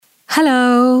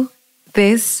Hello,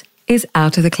 this is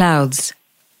Out of the Clouds,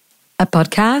 a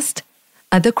podcast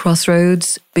at the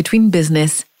crossroads between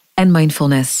business and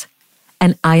mindfulness.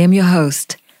 And I am your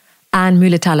host, Anne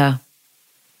Muletala.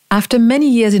 After many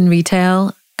years in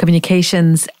retail,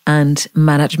 communications, and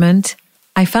management,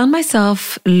 I found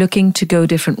myself looking to go a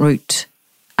different route.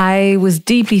 I was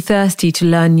deeply thirsty to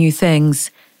learn new things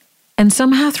and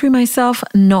somehow threw myself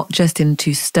not just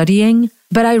into studying,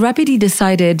 but I rapidly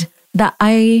decided that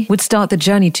I would start the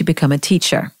journey to become a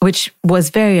teacher, which was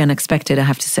very unexpected, I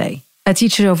have to say. A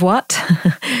teacher of what?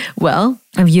 Well,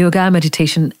 of yoga,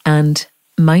 meditation, and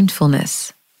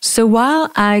mindfulness. So while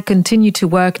I continue to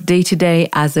work day to day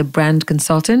as a brand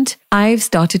consultant, I've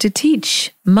started to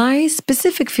teach. My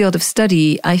specific field of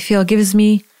study, I feel, gives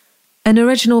me an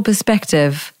original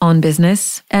perspective on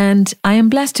business, and I am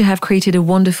blessed to have created a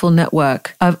wonderful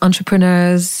network of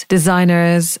entrepreneurs,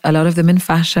 designers, a lot of them in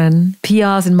fashion,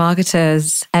 PRs and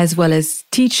marketers, as well as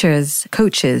teachers,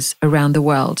 coaches around the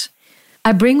world.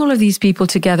 I bring all of these people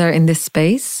together in this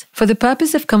space for the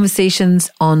purpose of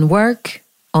conversations on work,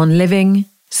 on living,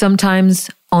 sometimes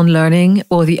on learning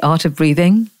or the art of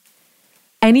breathing.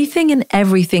 Anything and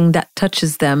everything that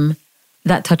touches them,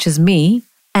 that touches me.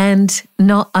 And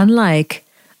not unlike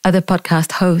other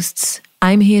podcast hosts,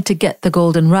 I'm here to get the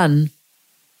golden run.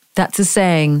 That's a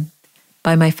saying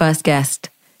by my first guest,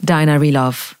 Diana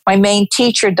Relov. My main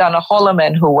teacher, Donna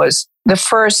Holloman, who was the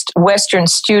first Western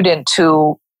student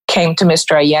who came to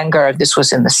Mr. Iyengar. This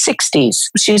was in the 60s.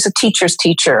 She's a teacher's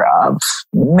teacher of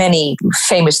many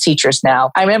famous teachers now.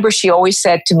 I remember she always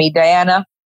said to me, Diana,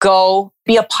 go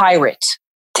be a pirate.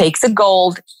 Take the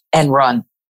gold and run.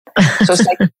 So it's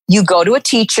like you go to a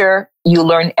teacher, you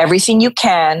learn everything you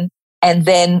can, and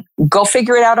then go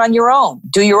figure it out on your own.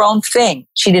 Do your own thing.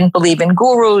 She didn't believe in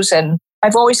gurus, and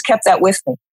I've always kept that with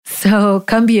me. So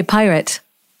come be a pirate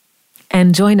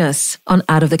and join us on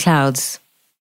Out of the Clouds.